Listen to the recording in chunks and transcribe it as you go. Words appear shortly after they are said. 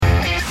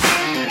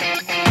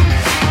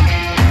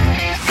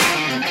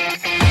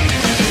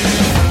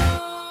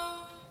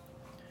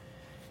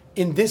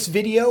In this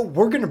video,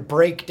 we're going to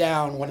break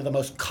down one of the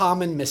most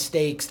common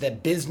mistakes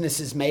that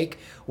businesses make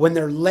when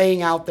they're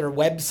laying out their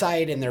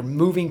website and they're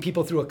moving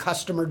people through a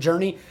customer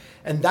journey.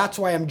 And that's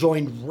why I'm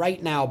joined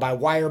right now by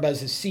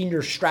WireBuzz's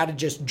senior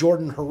strategist,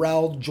 Jordan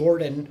Harrell.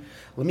 Jordan,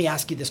 let me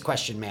ask you this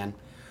question, man.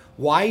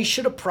 Why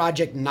should a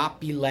project not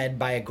be led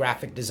by a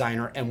graphic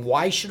designer, and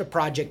why should a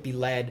project be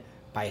led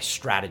by a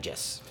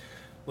strategist?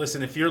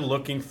 Listen, if you're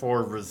looking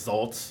for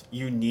results,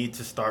 you need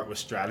to start with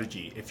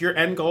strategy. If your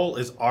end goal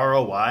is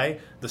ROI,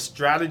 the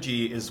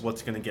strategy is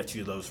what's going to get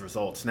you those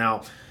results.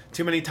 Now,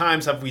 too many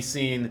times have we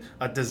seen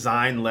a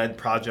design-led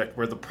project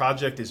where the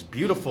project is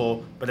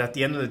beautiful, but at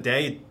the end of the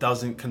day, it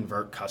doesn't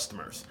convert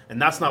customers.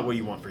 And that's not what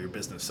you want for your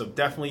business. So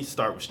definitely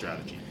start with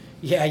strategy.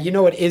 Yeah, you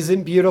know what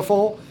isn't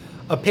beautiful?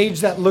 A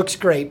page that looks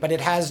great, but it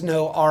has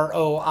no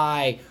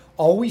ROI.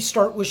 Always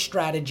start with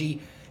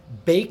strategy.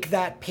 Bake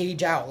that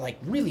page out, like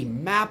really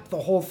map the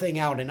whole thing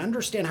out and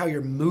understand how you're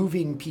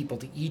moving people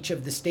to each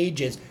of the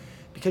stages,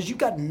 because you've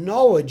got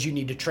knowledge you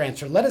need to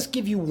transfer. Let us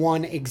give you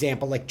one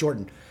example. Like,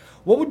 Jordan,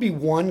 what would be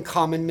one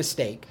common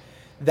mistake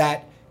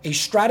that a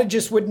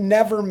strategist would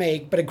never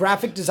make, but a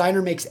graphic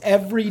designer makes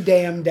every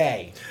damn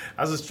day?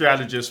 As a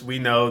strategist, we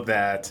know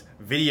that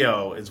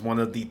video is one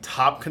of the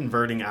top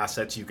converting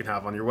assets you can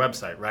have on your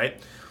website, right?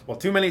 Well,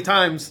 too many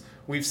times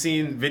we've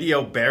seen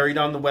video buried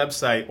on the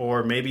website,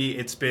 or maybe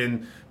it's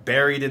been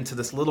buried into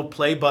this little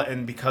play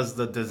button because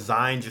the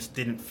design just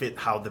didn't fit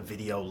how the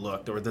video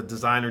looked, or the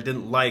designer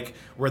didn't like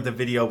where the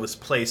video was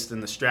placed in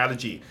the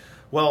strategy.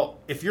 Well,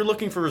 if you're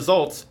looking for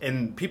results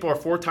and people are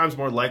 4 times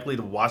more likely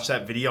to watch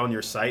that video on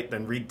your site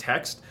than read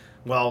text,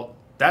 well,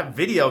 that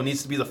video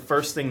needs to be the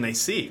first thing they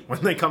see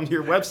when they come to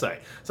your website.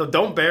 So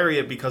don't bury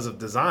it because of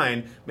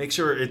design. Make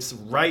sure it's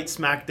right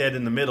smack dead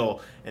in the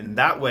middle, and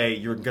that way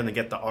you're going to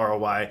get the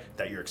ROI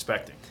that you're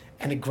expecting.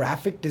 And a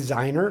graphic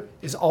designer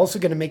is also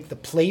going to make the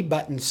play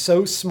button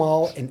so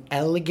small and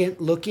elegant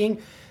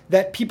looking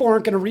that people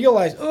aren't going to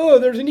realize, oh,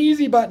 there's an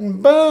easy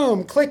button,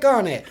 boom, click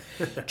on it.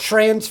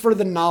 Transfer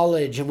the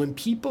knowledge. And when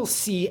people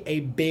see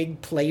a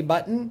big play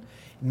button,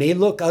 it may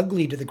look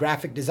ugly to the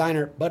graphic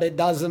designer, but it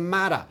doesn't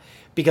matter,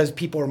 because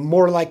people are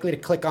more likely to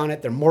click on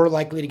it. They're more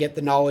likely to get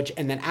the knowledge.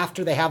 And then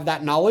after they have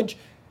that knowledge,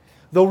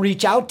 they'll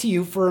reach out to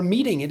you for a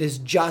meeting. It is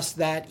just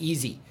that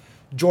easy.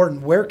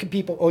 Jordan, where can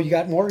people... Oh, you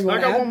got more?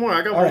 I got one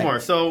more.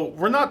 So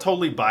we're not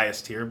totally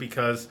biased here,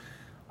 because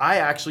I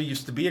actually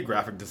used to be a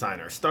graphic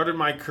designer. Started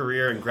my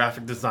career in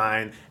graphic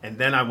design, and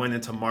then I went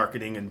into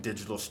marketing and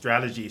digital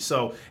strategy.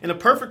 So in a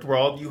perfect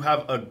world, you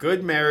have a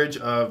good marriage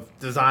of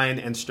design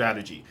and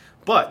strategy.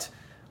 But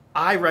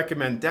I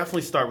recommend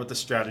definitely start with the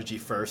strategy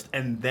first,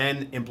 and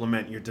then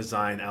implement your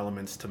design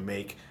elements to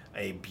make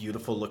a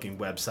beautiful looking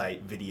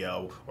website,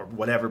 video, or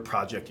whatever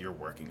project you're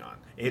working on.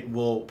 It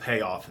will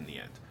pay off in the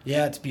end.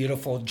 Yeah, it's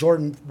beautiful.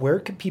 Jordan, where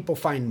can people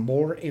find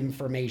more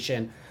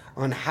information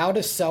on how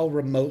to sell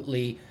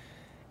remotely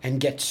and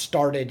get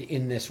started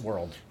in this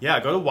world? Yeah,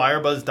 go to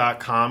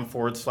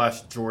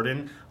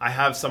wirebuzz.com/Jordan. I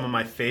have some of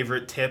my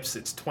favorite tips.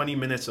 It's 20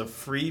 minutes of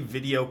free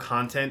video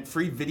content,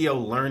 free video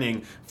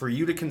learning for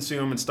you to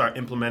consume and start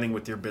implementing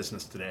with your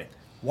business today.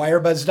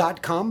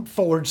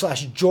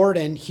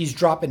 wirebuzz.com/Jordan. He's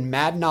dropping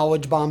mad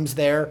knowledge bombs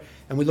there,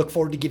 and we look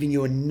forward to giving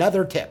you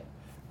another tip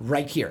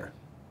right here.